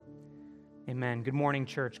Amen. Good morning,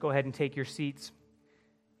 church. Go ahead and take your seats.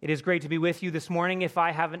 It is great to be with you this morning. If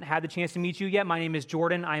I haven't had the chance to meet you yet, my name is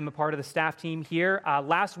Jordan. I am a part of the staff team here.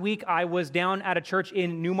 Last week, I was down at a church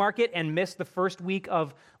in Newmarket and missed the first week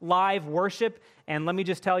of live worship. And let me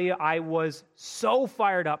just tell you, I was so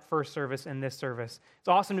fired up first service and this service. It's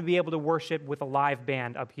awesome to be able to worship with a live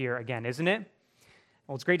band up here again, isn't it?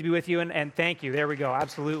 Well, it's great to be with you, and thank you. There we go.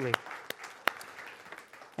 Absolutely.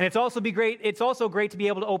 And it's also great to be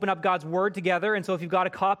able to open up God's Word together. And so if you've got a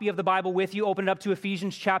copy of the Bible with you, open it up to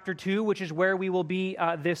Ephesians chapter 2, which is where we will be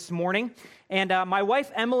this morning. And my wife,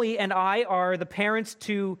 Emily, and I are the parents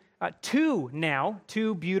to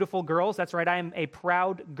two beautiful girls. That's right, I am a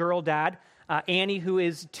proud girl dad. Annie, who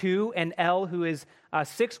is 2, and Elle, who is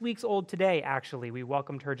 6 weeks old today, actually. We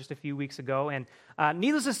welcomed her just a few weeks ago. And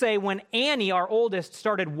needless to say, when Annie, our oldest,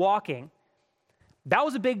 started walking, that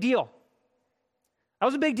was a big deal. That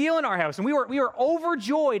was a big deal in our house, and we were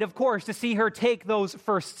overjoyed, of course, to see her take those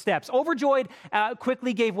first steps. Overjoyed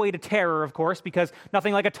quickly gave way to terror, of course, because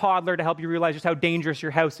nothing like a toddler to help you realize just how dangerous your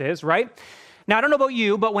house is, right? Now, I don't know about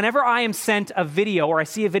you, but whenever I am sent a video, or I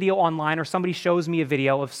see a video online, or somebody shows me a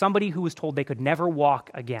video of somebody who was told they could never walk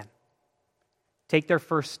again, take their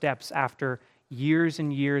first steps after years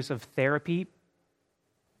and years of therapy,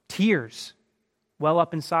 tears well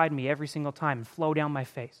up inside me every single time and flow down my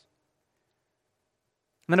face.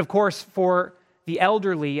 And then, of course, for the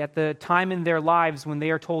elderly, at the time in their lives when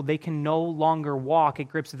they are told they can no longer walk, it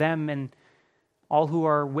grips them and all who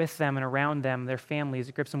are with them and around them, their families.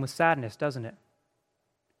 It grips them with sadness, doesn't it?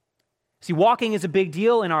 See, walking is a big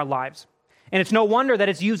deal in our lives. And it's no wonder that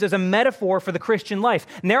it's used as a metaphor for the Christian life.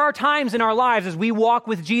 And there are times in our lives as we walk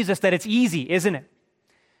with Jesus that it's easy, isn't it?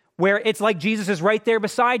 Where it's like Jesus is right there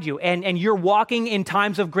beside you, and you're walking in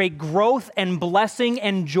times of great growth and blessing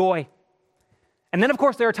and joy. And then, of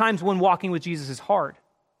course, there are times when walking with Jesus is hard.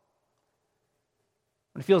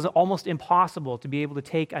 When it feels almost impossible to be able to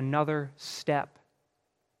take another step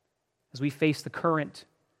as we face the current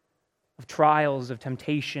of trials, of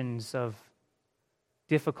temptations, of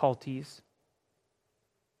difficulties.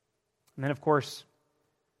 And then, of course,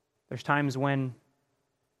 there's times when,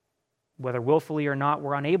 whether willfully or not,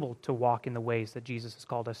 we're unable to walk in the ways that Jesus has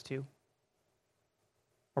called us to.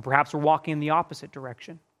 Or perhaps we're walking in the opposite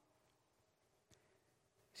direction.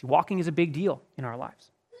 See, walking is a big deal in our lives.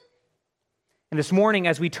 And this morning,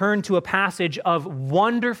 as we turn to a passage of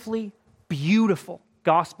wonderfully beautiful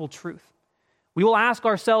gospel truth, we will ask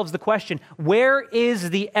ourselves the question, where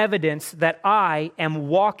is the evidence that I am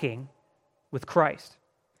walking with Christ?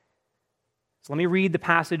 So let me read the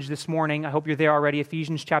passage this morning. I hope you're there already.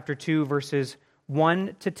 Ephesians chapter 2, verses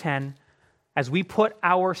 1 to 10, as we put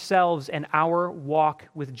ourselves and our walk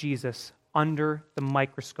with Jesus under the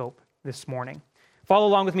microscope this morning. Follow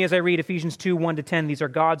along with me as I read Ephesians 2, 1 to 10. These are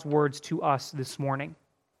God's words to us this morning.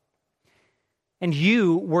 And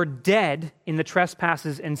you were dead in the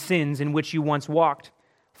trespasses and sins in which you once walked,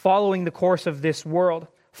 following the course of this world,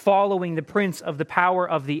 following the prince of the power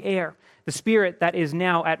of the air, the spirit that is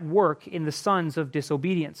now at work in the sons of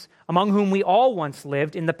disobedience, among whom we all once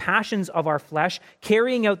lived in the passions of our flesh,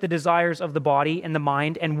 carrying out the desires of the body and the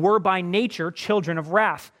mind, and were by nature children of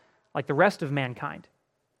wrath, like the rest of mankind.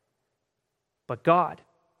 But God,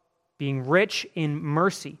 being rich in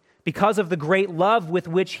mercy, because of the great love with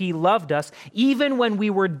which He loved us, even when we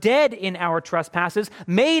were dead in our trespasses,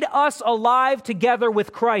 made us alive together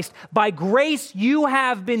with Christ. By grace you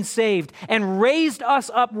have been saved, and raised us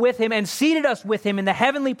up with Him, and seated us with Him in the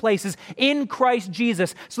heavenly places in Christ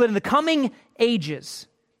Jesus, so that in the coming ages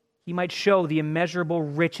He might show the immeasurable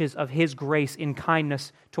riches of His grace in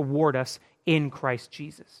kindness toward us in Christ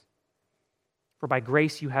Jesus. For by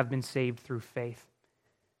grace you have been saved through faith.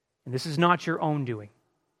 And this is not your own doing.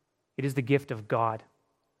 It is the gift of God,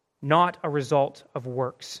 not a result of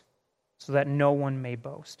works, so that no one may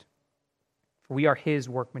boast. For we are His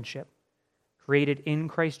workmanship, created in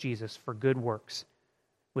Christ Jesus for good works,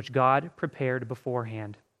 which God prepared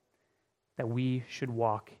beforehand, that we should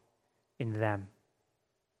walk in them.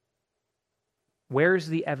 Where's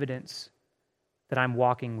the evidence that I'm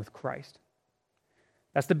walking with Christ?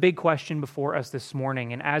 That's the big question before us this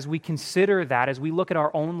morning. And as we consider that, as we look at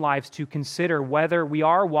our own lives to consider whether we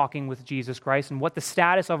are walking with Jesus Christ and what the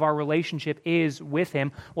status of our relationship is with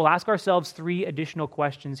Him, we'll ask ourselves 3 additional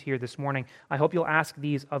questions here this morning. I hope you'll ask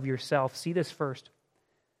these of yourself. See this first.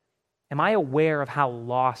 Am I aware of how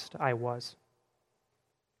lost I was?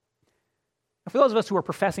 For those of us who are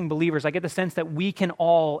professing believers, I get the sense that we can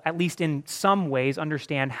all, at least in some ways,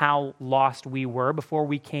 understand how lost we were before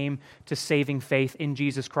we came to saving faith in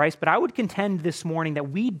Jesus Christ. But I would contend this morning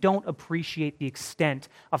that we don't appreciate the extent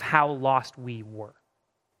of how lost we were.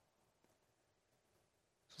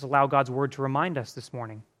 Let's allow God's word to remind us this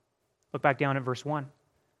morning. Look back down at verse 1.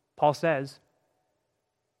 Paul says,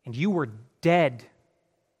 "And you were dead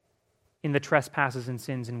in the trespasses and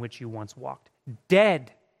sins in which you once walked."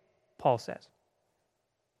 Dead, Paul says.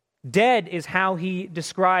 Dead is how he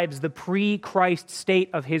describes the pre-Christ state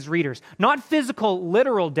of his readers. Not physical,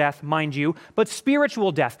 literal death, mind you, but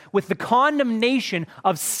spiritual death, with the condemnation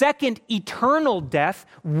of second eternal death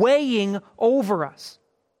weighing over us.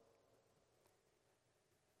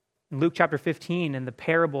 In Luke chapter 15, in the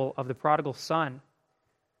parable of the prodigal son,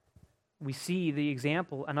 we see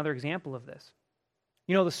another example of this.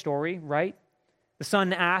 You know the story, right? The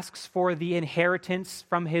son asks for the inheritance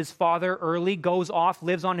from his father early, goes off,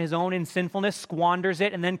 lives on his own in sinfulness, squanders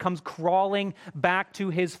it, and then comes crawling back to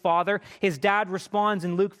his father. His dad responds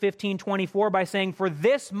in Luke 15:24 by saying, "For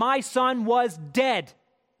this my son was dead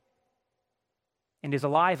and is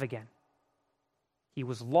alive again. He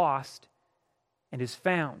was lost and is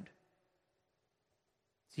found."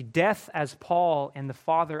 See, death, as Paul and the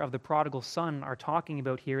father of the prodigal son are talking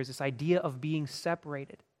about here, is this idea of being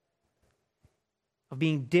separated, of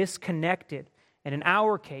being disconnected. And in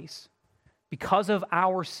our case, because of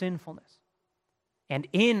our sinfulness and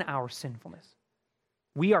in our sinfulness,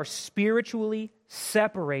 we are spiritually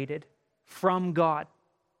separated from God.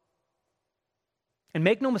 And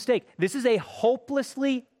make no mistake, this is a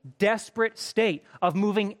hopelessly desperate state of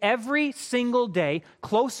moving every single day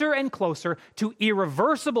closer and closer to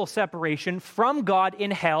irreversible separation from God in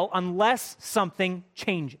hell unless something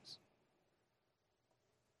changes.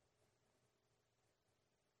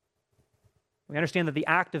 We understand that the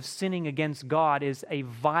act of sinning against God is a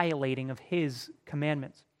violating of His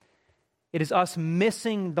commandments. It is us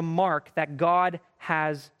missing the mark that God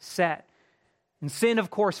has set. And sin, of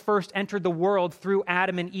course, first entered the world through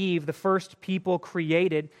Adam and Eve, the first people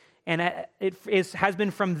created, and has been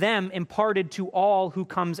from them imparted to all who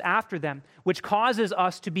comes after them, which causes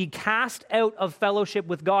us to be cast out of fellowship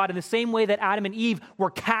with God in the same way that Adam and Eve were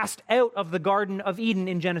cast out of the Garden of Eden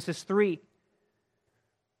in Genesis 3.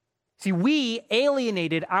 See, we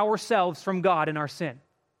alienated ourselves from God in our sin.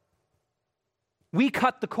 We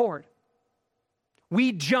cut the cord.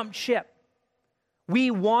 We jumped ship. We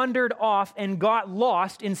wandered off and got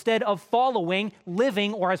lost instead of following,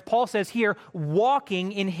 living, or as Paul says here,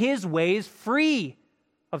 walking in His ways free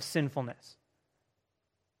of sinfulness.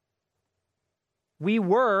 We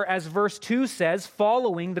were, as verse 2 says,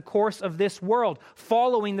 following the course of this world,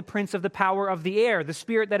 following the prince of the power of the air, the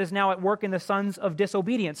spirit that is now at work in the sons of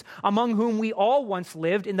disobedience, among whom we all once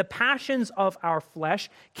lived in the passions of our flesh,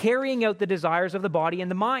 carrying out the desires of the body and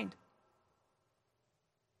the mind.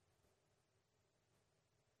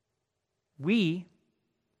 We,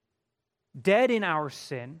 dead in our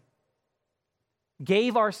sin,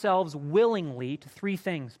 gave ourselves willingly to three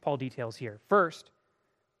things Paul details here. First,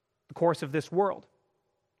 the course of this world.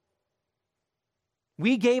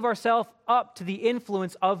 We gave ourselves up to the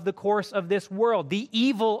influence of the course of this world, the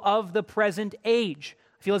evil of the present age.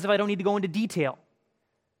 I feel as if I don't need to go into detail.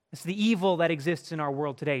 It's the evil that exists in our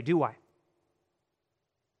world today, do I?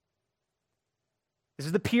 This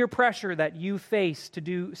is the peer pressure that you face to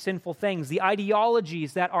do sinful things, the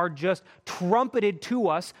ideologies that are just trumpeted to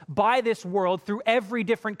us by this world through every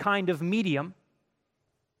different kind of medium,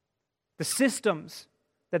 the systems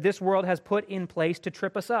that this world has put in place to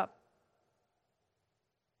trip us up.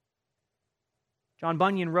 John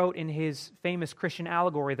Bunyan wrote in his famous Christian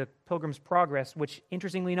allegory, The Pilgrim's Progress, which,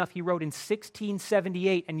 interestingly enough, he wrote in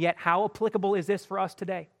 1678, and yet how applicable is this for us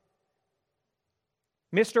today?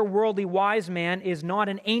 Mr. Worldly Wise Man is not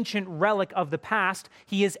an ancient relic of the past.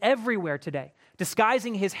 He is everywhere today,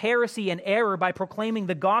 disguising his heresy and error by proclaiming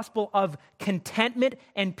the gospel of contentment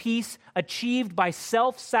and peace achieved by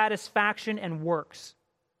self-satisfaction and works.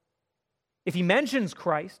 If he mentions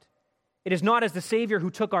Christ, it is not as the Savior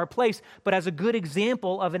who took our place, but as a good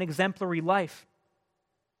example of an exemplary life.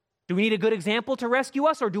 Do we need a good example to rescue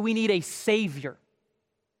us, or do we need a Savior?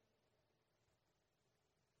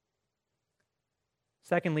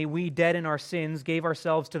 Secondly, we, dead in our sins, gave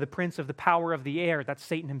ourselves to the prince of the power of the air. That's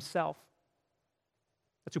Satan himself.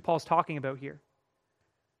 That's who Paul's talking about here.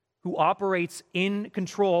 Who operates in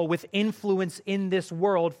control with influence in this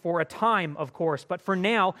world for a time, of course. But for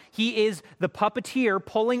now, he is the puppeteer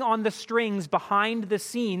pulling on the strings behind the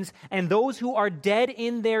scenes, and those who are dead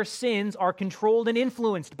in their sins are controlled and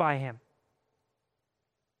influenced by him.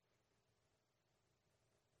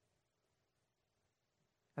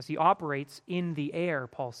 As he operates in the air,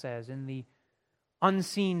 Paul says, in the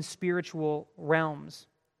unseen spiritual realms.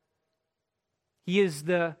 He is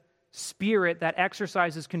the spirit that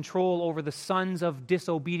exercises control over the sons of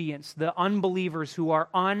disobedience, the unbelievers who are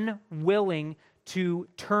unwilling to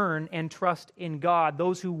turn and trust in God,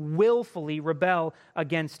 those who willfully rebel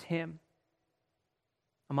against him,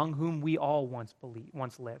 among whom we all once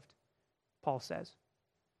lived, Paul says.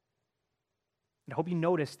 And I hope you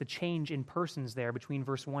notice the change in persons there between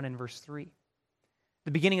verse 1 and verse 3.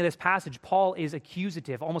 The beginning of this passage, Paul is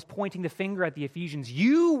accusative, almost pointing the finger at the Ephesians.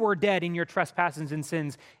 You were dead in your trespasses and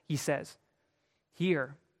sins, he says.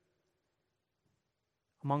 Here,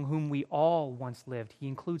 among whom we all once lived, he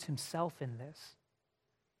includes himself in this.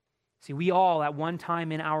 See, we all at one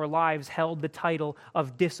time in our lives held the title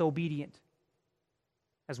of disobedient.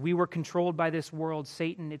 As we were controlled by this world,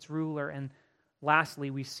 Satan, its ruler, and lastly,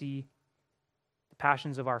 we see the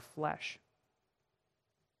passions of our flesh.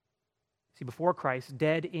 See, before Christ,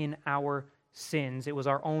 dead in our sins, it was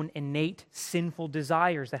our own innate sinful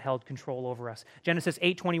desires that held control over us. Genesis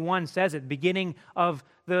 8:21 says at the beginning of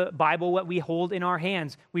the Bible, what we hold in our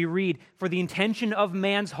hands, we read, "For the intention of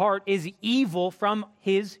man's heart is evil from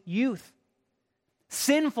his youth."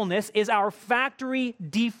 Sinfulness is our factory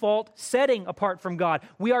default setting apart from God.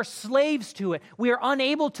 We are slaves to it. We are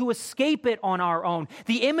unable to escape it on our own.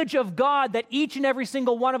 The image of God that each and every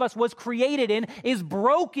single one of us was created in is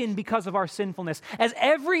broken because of our sinfulness, as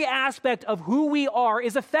every aspect of who we are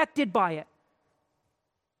is affected by it.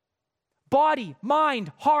 Body,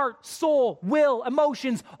 mind, heart, soul, will,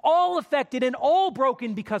 emotions, all affected and all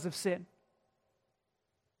broken because of sin.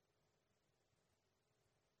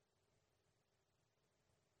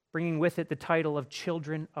 Bringing with it the title of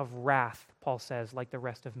children of wrath, Paul says, like the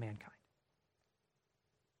rest of mankind.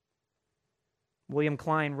 William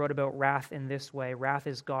Klein wrote about wrath in this way: wrath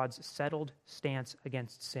is God's settled stance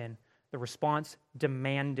against sin, the response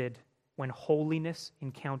demanded when holiness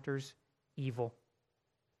encounters evil.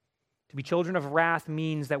 To be children of wrath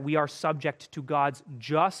means that we are subject to God's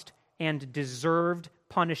just and deserved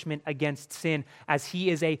punishment against sin, as he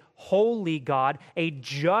is a holy God, a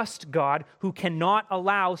just God who cannot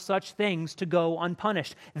allow such things to go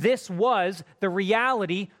unpunished. This was the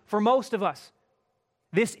reality for most of us.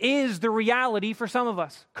 This is the reality for some of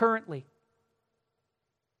us currently.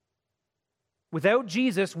 Without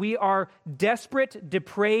Jesus, we are desperate,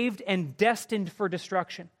 depraved, and destined for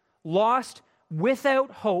destruction. Lost,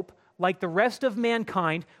 without hope, like the rest of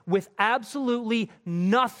mankind, with absolutely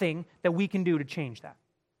nothing that we can do to change that.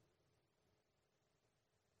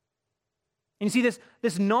 And you see,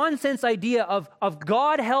 this nonsense idea of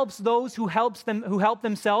God helps those who help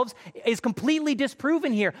themselves is completely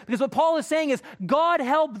disproven here. Because what Paul is saying is God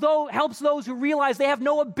helps those who realize they have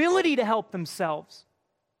no ability to help themselves.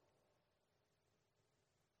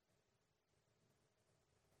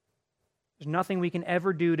 There's nothing we can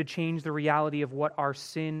ever do to change the reality of what our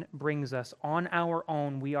sin brings us. On our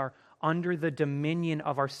own, we are under the dominion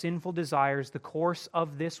of our sinful desires, the course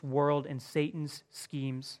of this world, and Satan's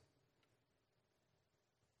schemes.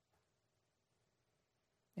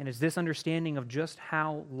 And it's this understanding of just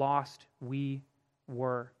how lost we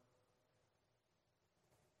were,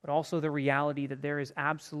 but also the reality that there is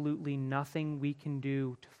absolutely nothing we can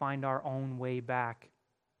do to find our own way back,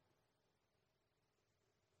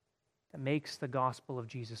 that makes the gospel of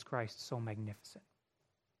Jesus Christ so magnificent.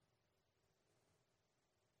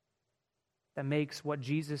 That makes what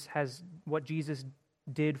Jesus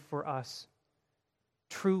did for us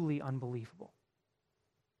truly unbelievable.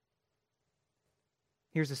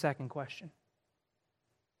 Here's the second question.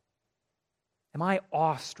 Am I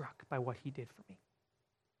awestruck by what he did for me?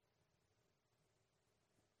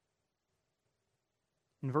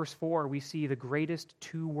 In verse 4, we see the greatest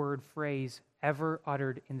two-word phrase ever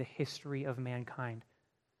uttered in the history of mankind.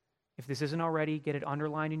 If this isn't already, get it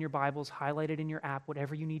underlined in your Bibles, highlighted in your app,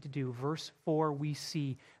 whatever you need to do. Verse 4, we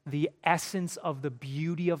see the essence of the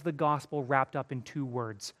beauty of the gospel wrapped up in two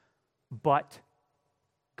words: but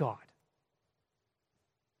God.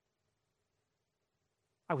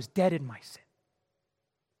 I was dead in my sin,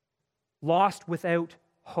 lost without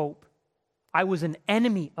hope. I was an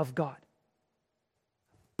enemy of God,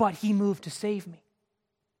 but he moved to save me.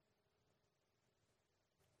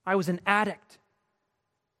 I was an addict,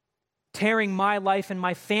 tearing my life and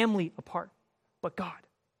my family apart, but God.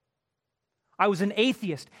 I was an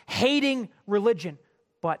atheist, hating religion,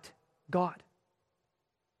 but God.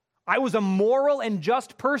 I was a moral and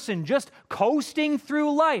just person, just coasting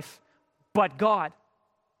through life, but God.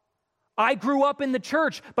 I grew up in the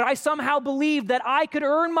church, but I somehow believed that I could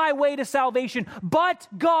earn my way to salvation, but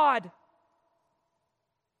God.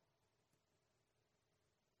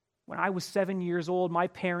 When I was 7 years old, my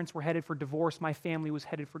parents were headed for divorce. My family was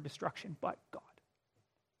headed for destruction, but God.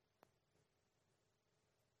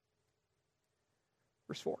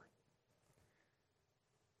 Verse 4.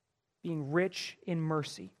 Being rich in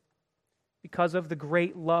mercy, because of the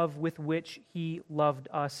great love with which he loved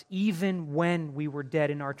us, even when we were dead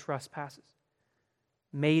in our trespasses,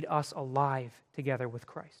 made us alive together with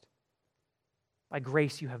Christ. By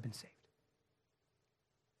grace you have been saved.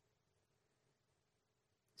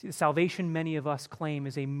 See, the salvation many of us claim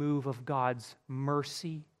is a move of God's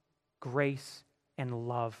mercy, grace, and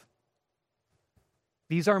love.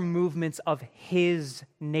 These are movements of his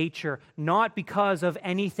nature, not because of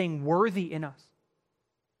anything worthy in us.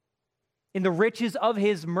 In the riches of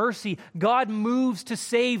his mercy, God moves to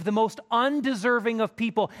save the most undeserving of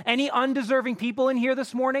people. Any undeserving people in here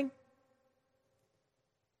this morning?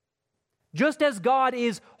 Just as God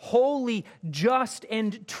is holy, just,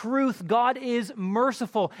 and truth, God is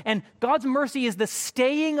merciful. And God's mercy is the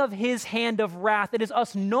staying of his hand of wrath. It is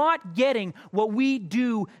us not getting what we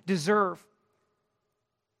do deserve.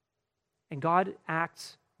 And God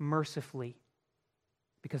acts mercifully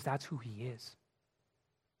because that's who he is.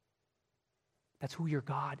 That's who your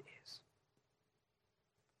God is.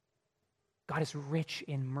 God is rich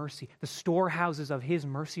in mercy. The storehouses of his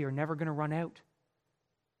mercy are never going to run out.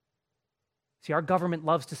 See, our government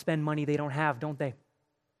loves to spend money they don't have, don't they?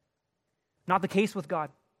 Not the case with God.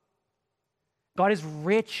 God is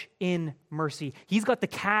rich in mercy. He's got the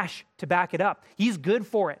cash to back it up. He's good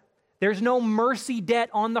for it. There's no mercy debt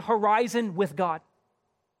on the horizon with God.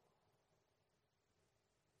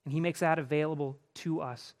 And he makes that available to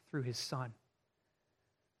us through his Son.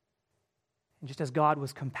 And just as God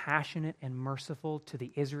was compassionate and merciful to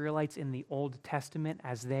the Israelites in the Old Testament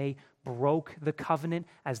as they broke the covenant,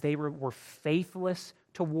 as they were faithless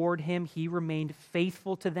toward him, he remained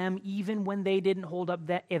faithful to them even when they didn't hold up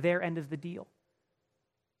their end of the deal.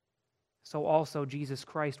 So also Jesus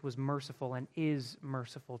Christ was merciful and is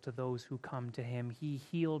merciful to those who come to him. He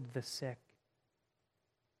healed the sick.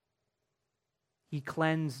 He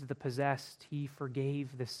cleansed the possessed. He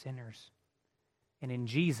forgave the sinners. And in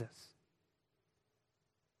Jesus,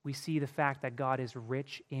 we see the fact that God is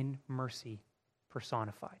rich in mercy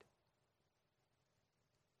personified.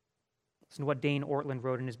 Listen to what Dane Ortland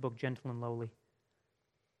wrote in his book, Gentle and Lowly.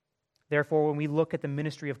 Therefore, when we look at the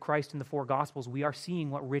ministry of Christ in the four Gospels, we are seeing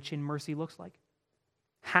what rich in mercy looks like.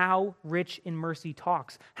 How rich in mercy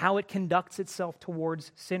talks, how it conducts itself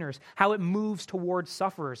towards sinners, how it moves towards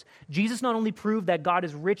sufferers. Jesus not only proved that God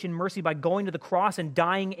is rich in mercy by going to the cross and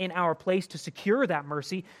dying in our place to secure that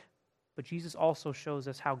mercy, but Jesus also shows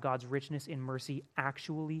us how God's richness in mercy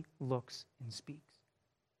actually looks and speaks.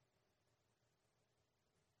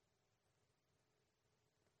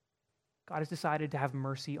 God has decided to have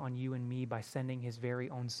mercy on you and me by sending his very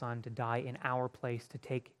own Son to die in our place to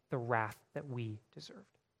take the wrath that we deserved,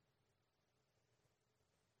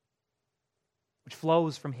 which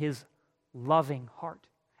flows from his loving heart,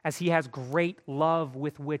 as he has great love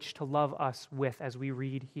with which to love us with, as we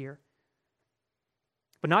read here.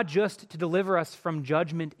 But not just to deliver us from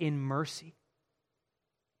judgment in mercy,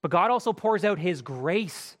 but God also pours out his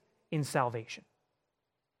grace in salvation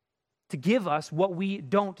to give us what we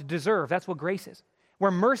don't deserve. That's what grace is.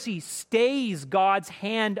 Where mercy stays God's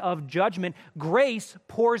hand of judgment, grace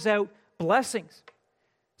pours out blessings.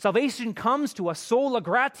 Salvation comes to us, sola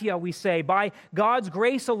gratia, we say, by God's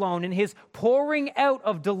grace alone and his pouring out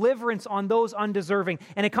of deliverance on those undeserving.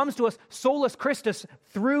 And it comes to us, solus Christus,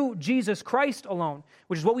 through Jesus Christ alone,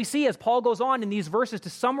 which is what we see as Paul goes on in these verses to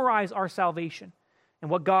summarize our salvation and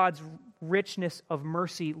what God's richness of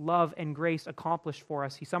mercy, love, and grace accomplished for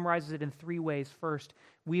us. He summarizes it in three ways. First,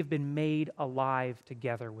 we have been made alive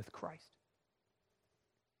together with Christ.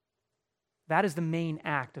 That is the main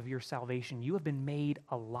act of your salvation. You have been made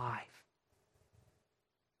alive.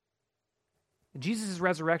 Jesus'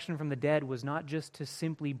 resurrection from the dead was not just to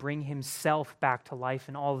simply bring himself back to life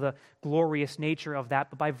and all the glorious nature of that,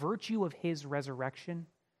 but by virtue of his resurrection,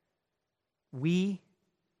 we,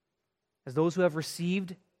 as those who have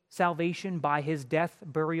received salvation by his death,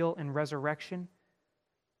 burial, and resurrection,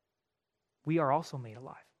 we are also made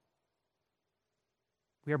alive.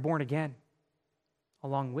 We are born again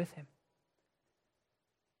along with him.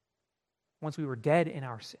 Once we were dead in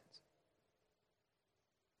our sins,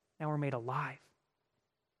 now we're made alive.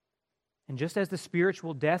 And just as the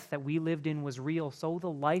spiritual death that we lived in was real, so the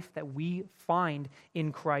life that we find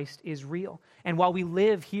in Christ is real. And while we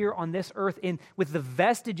live here on this earth with the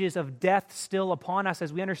vestiges of death still upon us,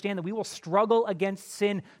 as we understand that we will struggle against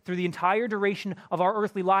sin through the entire duration of our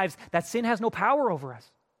earthly lives, that sin has no power over us.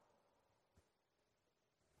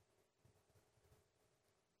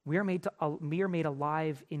 We are made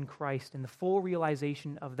alive in Christ, and the full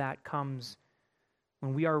realization of that comes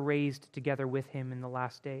when we are raised together with him in the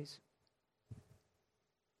last days.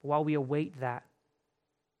 But while we await that,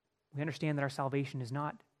 we understand that our salvation is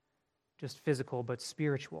not just physical, but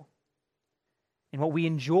spiritual. And what we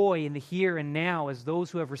enjoy in the here and now as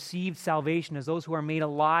those who have received salvation, as those who are made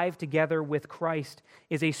alive together with Christ,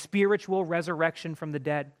 is a spiritual resurrection from the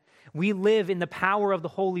dead. We live in the power of the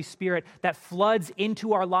Holy Spirit that floods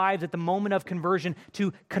into our lives at the moment of conversion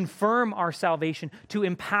to confirm our salvation, to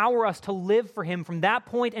empower us to live for Him from that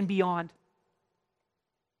point and beyond.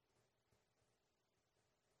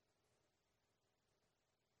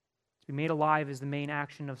 To be made alive is the main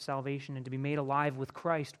action of salvation, and to be made alive with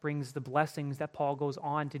Christ brings the blessings that Paul goes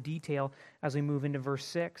on to detail as we move into verse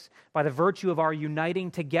 6. By the virtue of our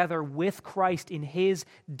uniting together with Christ in His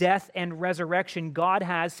death and resurrection, God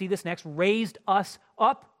has, see this next, raised us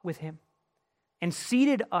up with Him and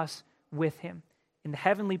seated us with Him in the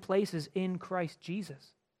heavenly places in Christ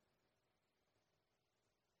Jesus.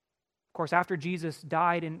 Of course, after Jesus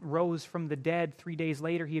died and rose from the dead, 3 days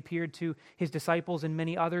later, He appeared to His disciples and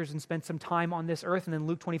many others and spent some time on this earth. And then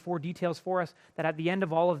Luke 24 details for us that at the end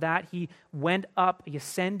of all of that, He went up, He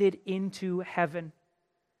ascended into heaven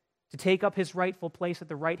to take up His rightful place at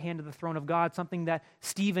the right hand of the throne of God, something that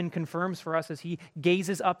Stephen confirms for us as he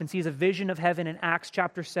gazes up and sees a vision of heaven in Acts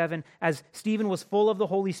chapter 7. As Stephen was full of the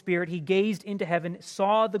Holy Spirit, he gazed into heaven,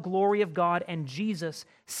 saw the glory of God, and Jesus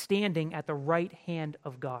standing at the right hand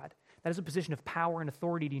of God. That is a position of power and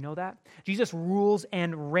authority. Do you know that? Jesus rules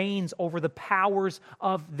and reigns over the powers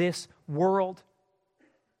of this world.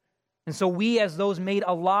 And so we, as those made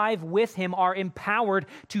alive with Him, are empowered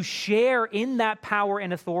to share in that power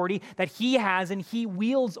and authority that He has and He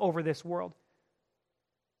wields over this world,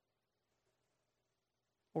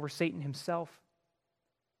 over Satan himself,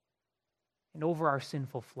 and over our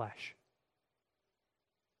sinful flesh.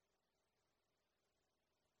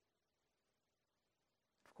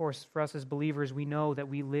 Of course, for us as believers, we know that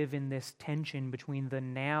we live in this tension between the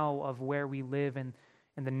now of where we live and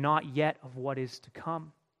the not yet of what is to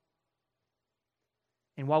come.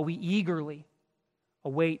 And while we eagerly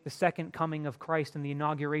await the second coming of Christ and the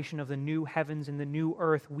inauguration of the new heavens and the new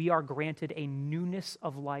earth, we are granted a newness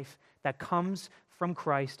of life that comes from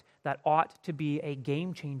Christ that ought to be a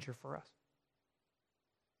game changer for us.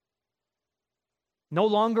 No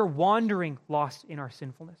longer wandering lost in our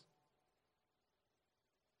sinfulness.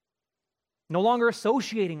 No longer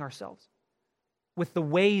associating ourselves with the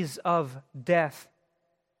ways of death.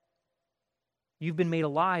 You've been made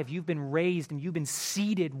alive, you've been raised, and you've been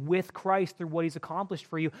seated with Christ through what He's accomplished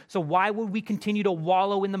for you. So why would we continue to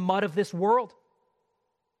wallow in the mud of this world?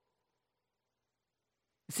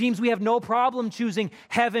 It seems we have no problem choosing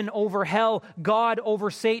heaven over hell, God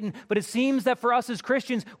over Satan, but it seems that for us as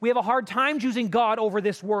Christians, we have a hard time choosing God over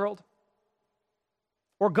this world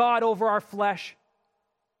or God over our flesh.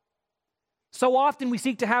 So often we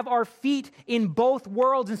seek to have our feet in both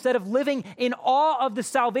worlds instead of living in awe of the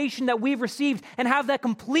salvation that we've received and have that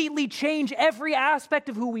completely change every aspect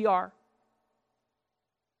of who we are.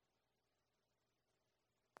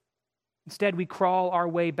 Instead, we crawl our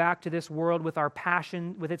way back to this world with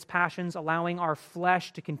its passions, allowing our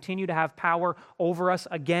flesh to continue to have power over us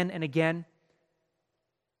again and again.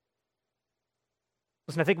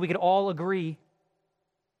 Listen, I think we could all agree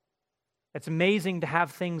it's amazing to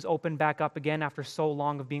have things open back up again after so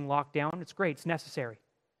long of being locked down. It's great. It's necessary.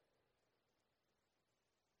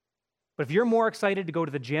 But if you're more excited to go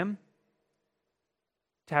to the gym,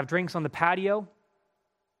 to have drinks on the patio,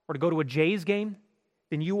 or to go to a Jays game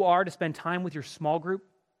than you are to spend time with your small group,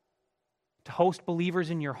 to host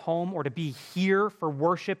believers in your home, or to be here for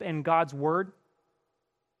worship and God's Word,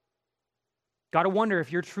 got to wonder if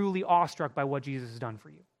you're truly awestruck by what Jesus has done for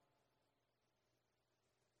you.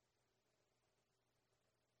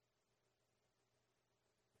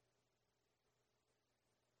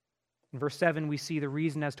 In verse 7, we see the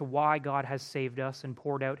reason as to why God has saved us and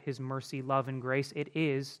poured out His mercy, love, and grace. It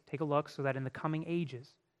is, take a look, so that in the coming ages,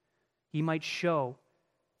 He might show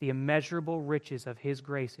the immeasurable riches of His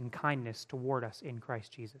grace and kindness toward us in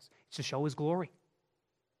Christ Jesus. It's to show His glory.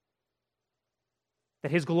 That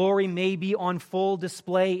His glory may be on full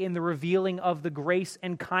display in the revealing of the grace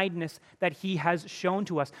and kindness that He has shown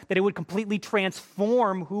to us. That it would completely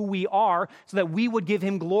transform who we are so that we would give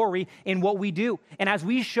Him glory in what we do. And as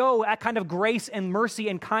we show that kind of grace and mercy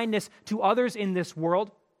and kindness to others in this world,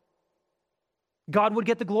 God would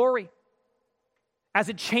get the glory. As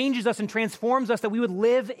it changes us and transforms us, that we would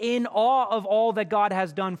live in awe of all that God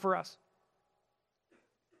has done for us.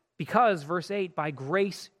 Because, verse 8, by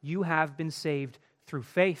grace you have been saved through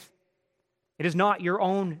faith. It is not your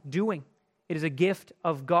own doing. It is a gift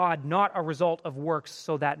of God, not a result of works,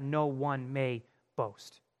 so that no one may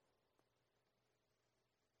boast.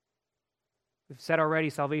 We've said already,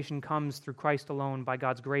 salvation comes through Christ alone, by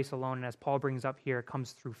God's grace alone, and as Paul brings up here, it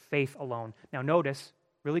comes through faith alone. Now notice,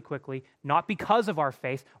 really quickly, not because of our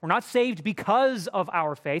faith. We're not saved because of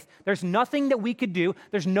our faith. There's nothing that we could do.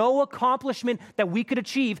 There's no accomplishment that we could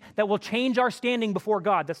achieve that will change our standing before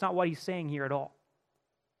God. That's not what he's saying here at all.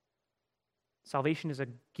 Salvation is a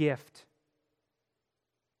gift.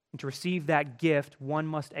 And to receive that gift, one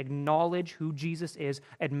must acknowledge who Jesus is,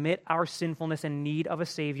 admit our sinfulness and need of a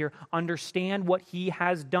Savior, understand what he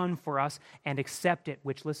has done for us, and accept it,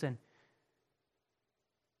 which, listen,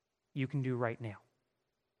 you can do right now,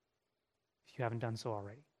 if you haven't done so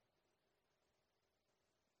already.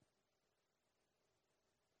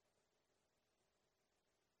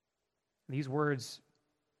 These words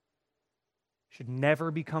should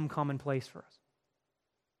never become commonplace for us.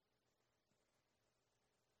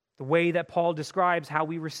 The way that Paul describes how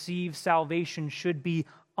we receive salvation should be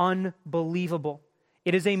unbelievable.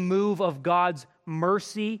 It is a move of God's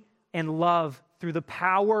mercy and love through the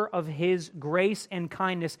power of his grace and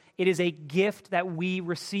kindness. It is a gift that we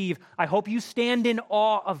receive. I hope you stand in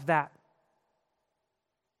awe of that.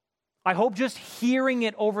 I hope just hearing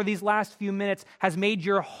it over these last few minutes has made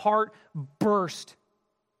your heart burst.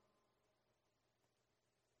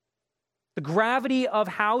 The gravity of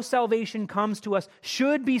how salvation comes to us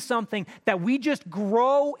should be something that we just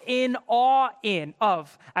grow in awe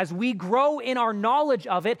of as we grow in our knowledge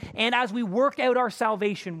of it and as we work out our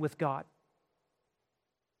salvation with God.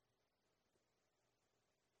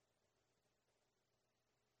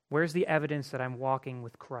 Where's the evidence that I'm walking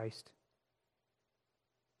with Christ?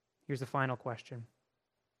 Here's the final question.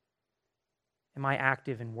 Am I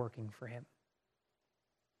active in working for him?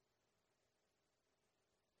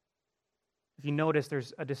 If you notice,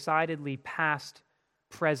 there's a decidedly past,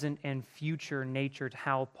 present, and future nature to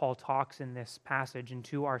how Paul talks in this passage. And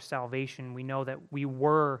to our salvation, we know that we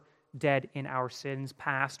were dead in our sins.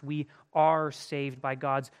 Past, we are saved by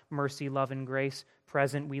God's mercy, love, and grace.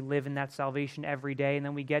 Present, we live in that salvation every day. And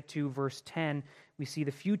then we get to verse 10, we see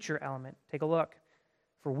the future element. Take a look.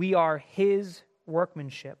 For we are his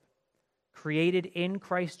workmanship, created in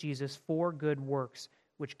Christ Jesus for good works,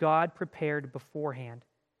 which God prepared beforehand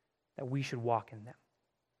that we should walk in them.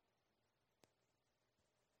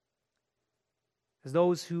 As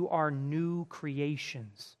those who are new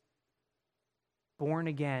creations, born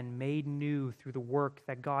again, made new through the work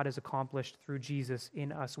that God has accomplished through Jesus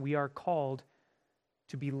in us, we are called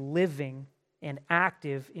to be living and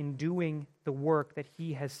active in doing the work that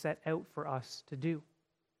he has set out for us to do.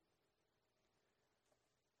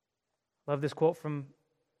 Love this quote from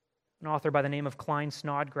an author by the name of Klein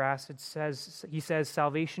Snodgrass. He says,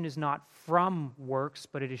 salvation is not from works,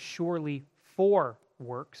 but it is surely for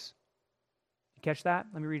works. You catch that?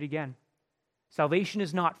 Let me read it again. Salvation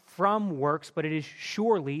is not from works, but it is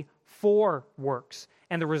surely for works.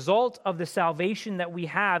 And the result of the salvation that we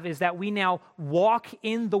have is that we now walk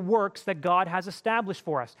in the works that God has established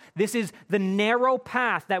for us. This is the narrow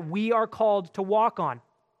path that we are called to walk on.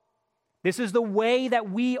 This is the way that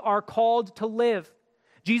we are called to live.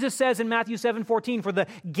 Jesus says in Matthew 7:14, for the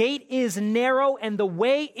gate is narrow and the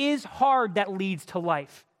way is hard that leads to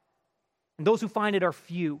life. And those who find it are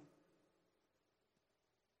few.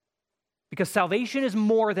 Because salvation is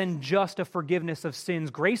more than just a forgiveness of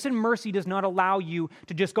sins. Grace and mercy does not allow you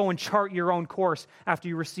to just go and chart your own course after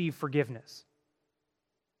you receive forgiveness.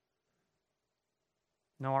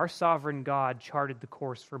 No, our sovereign God charted the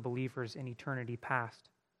course for believers in eternity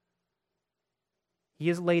past. He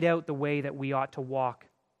has laid out the way that we ought to walk.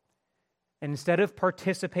 And instead of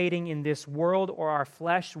participating in this world or our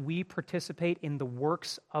flesh, we participate in the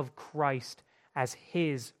works of Christ as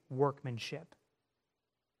his workmanship.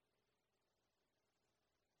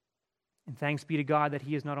 And thanks be to God that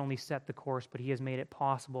he has not only set the course, but he has made it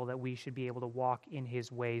possible that we should be able to walk in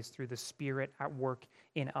his ways through the Spirit at work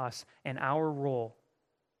in us. And our role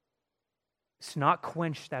is to not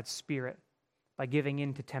quench that Spirit by giving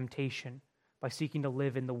in to temptation, by seeking to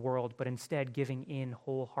live in the world, but instead giving in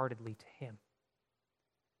wholeheartedly to him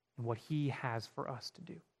and what he has for us to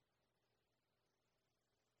do.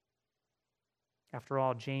 After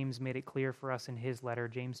all, James made it clear for us in his letter,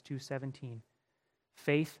 James 2:17,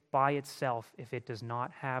 faith by itself, if it does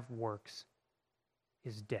not have works,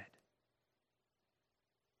 is dead.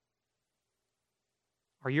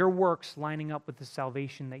 Are your works lining up with the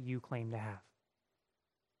salvation that you claim to have?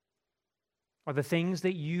 Are the things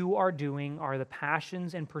that you are doing, are the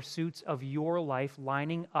passions and pursuits of your life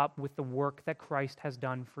lining up with the work that Christ has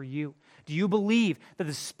done for you? Do you believe that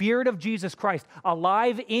the Spirit of Jesus Christ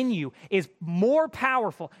alive in you is more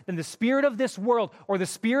powerful than the spirit of this world or the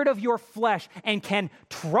spirit of your flesh and can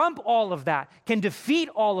trump all of that, can defeat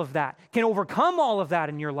all of that, can overcome all of that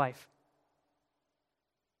in your life?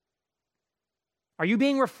 Are you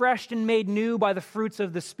being refreshed and made new by the fruits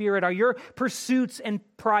of the Spirit? Are your pursuits and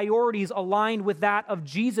priorities aligned with that of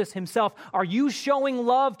Jesus himself? Are you showing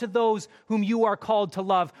love to those whom you are called to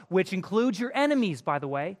love, which includes your enemies, by the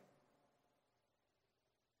way?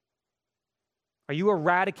 Are you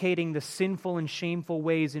eradicating the sinful and shameful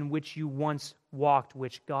ways in which you once walked,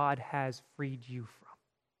 which God has freed you from?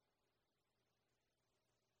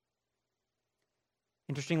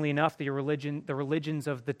 Interestingly enough, the religions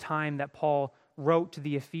of the time that Paul wrote to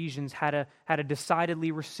the Ephesians had a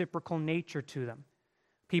decidedly reciprocal nature to them.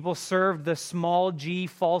 People served the small g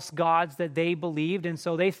false gods that they believed, and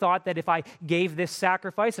so they thought that if I gave this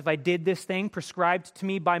sacrifice, if I did this thing prescribed to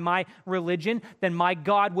me by my religion, then my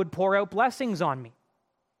God would pour out blessings on me.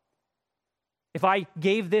 If I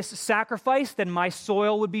gave this sacrifice, then my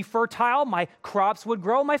soil would be fertile, my crops would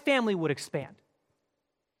grow, my family would expand.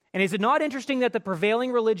 And is it not interesting that the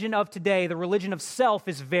prevailing religion of today, the religion of self,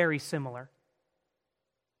 is very similar?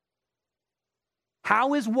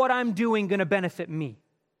 How is what I'm doing going to benefit me?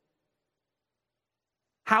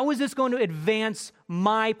 How is this going to advance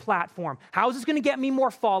my platform? How is this going to get me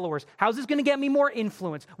more followers? How is this going to get me more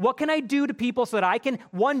influence? What can I do to people so that I can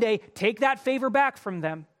one day take that favor back from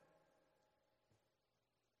them?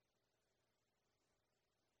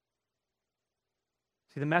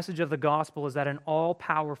 See, the message of the gospel is that an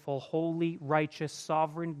all-powerful, holy, righteous,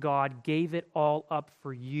 sovereign God gave it all up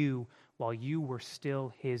for you while you were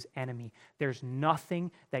still his enemy. There's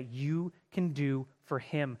nothing that you can do for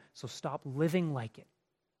him, so stop living like it.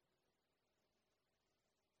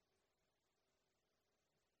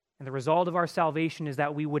 And the result of our salvation is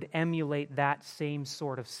that we would emulate that same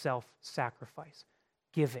sort of self-sacrifice,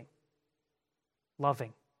 giving,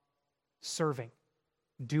 loving, serving,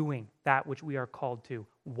 doing that which we are called to,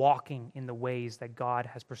 walking in the ways that God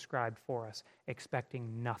has prescribed for us,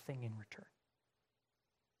 expecting nothing in return.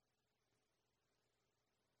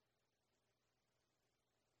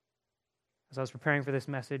 As I was preparing for this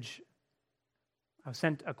message, I was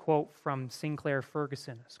sent a quote from Sinclair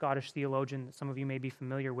Ferguson, a Scottish theologian that some of you may be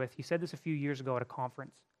familiar with. He said this a few years ago at a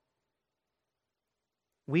conference.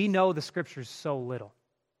 We know the Scriptures so little.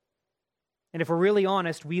 And if we're really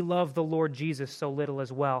honest, we love the Lord Jesus so little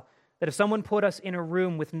as well, that if someone put us in a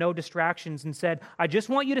room with no distractions and said, I just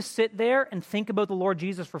want you to sit there and think about the Lord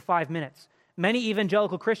Jesus for 5 minutes, many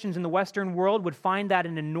evangelical Christians in the Western world would find that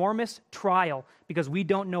an enormous trial because we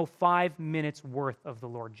don't know 5 minutes worth of the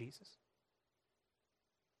Lord Jesus.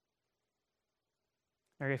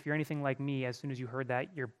 Or if you're anything like me, as soon as you heard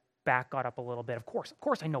that, your back got up a little bit. Of course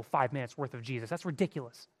I know 5 minutes worth of Jesus. That's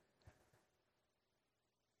ridiculous.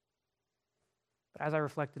 But as I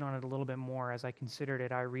reflected on it a little bit more, as I considered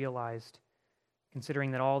it, I realized,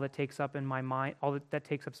 considering that all that takes up in my mind, all that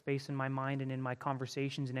takes up space in my mind and in my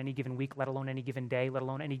conversations in any given week, let alone any given day, let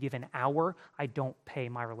alone any given hour, I don't pay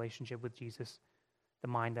my relationship with Jesus the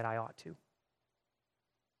mind that I ought to.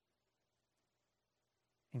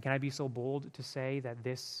 And can I be so bold to say that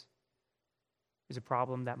this is a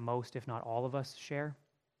problem that most, if not all of us, share?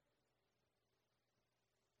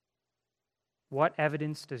 What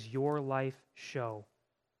evidence does your life show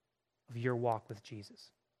of your walk with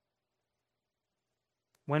Jesus?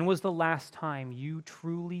 When was the last time you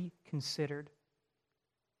truly considered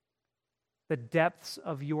the depths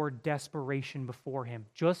of your desperation before him,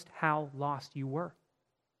 just how lost you were?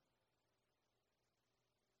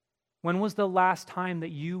 When was the last time that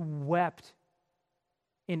you wept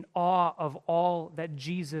in awe of all that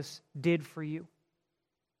Jesus did for you?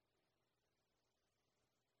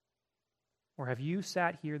 Or have you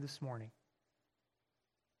sat here this morning,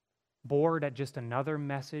 bored at just another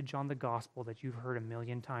message on the gospel that you've heard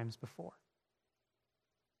 1,000,000 times before?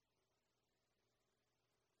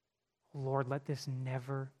 Lord, let this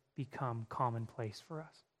never become commonplace for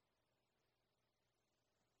us.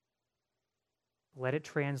 Let it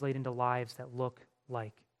translate into lives that look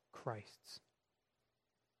like Christ's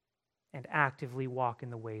and actively walk in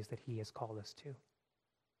the ways that he has called us to.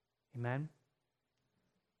 Amen?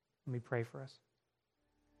 Let me pray for us.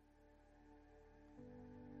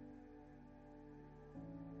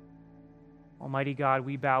 Almighty God,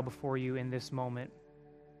 we bow before you in this moment,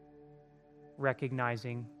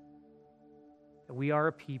 recognizing that we are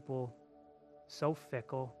a people so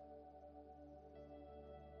fickle,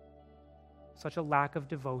 such a lack of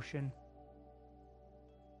devotion,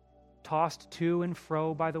 tossed to and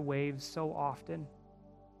fro by the waves so often.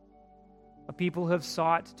 A people who have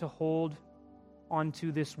sought to hold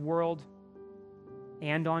onto this world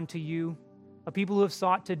and onto you. A people who have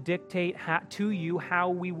sought to dictate to you how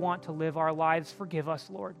we want to live our lives. Forgive us,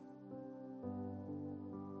 Lord.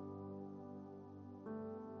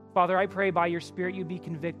 Father, I pray by your Spirit you'd be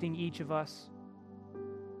convicting each of us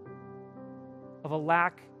of a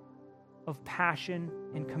lack of passion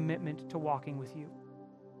and commitment to walking with you.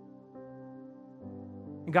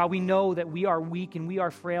 And God, we know that we are weak and we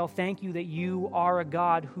are frail. Thank you that you are a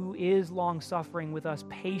God who is long-suffering with us,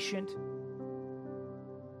 patient,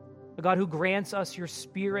 a God who grants us your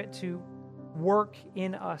Spirit to work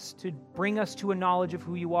in us, to bring us to a knowledge of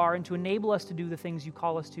who you are and to enable us to do the things you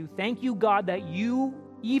call us to. Thank you, God, that you,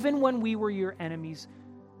 even when we were your enemies,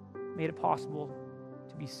 made it possible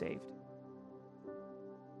to be saved.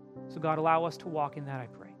 So God, allow us to walk in that, I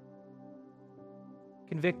pray.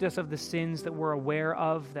 Convict us of the sins that we're aware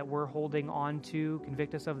of, that we're holding on to.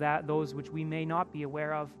 Convict us of those which we may not be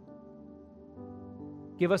aware of.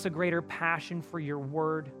 Give us a greater passion for your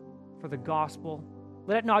word, for the gospel.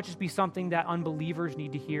 Let it not just be something that unbelievers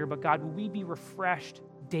need to hear, but God, will we be refreshed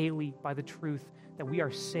daily by the truth that we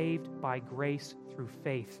are saved by grace through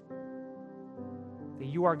faith, that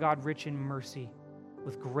you are God rich in mercy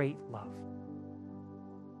with great love.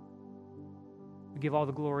 We give all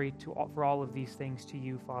the glory for all of these things to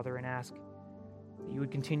you, Father, and ask that you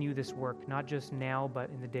would continue this work, not just now, but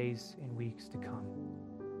in the days and weeks to come.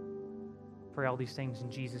 Pray all these things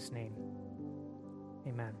in Jesus' name.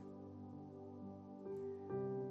 Amen.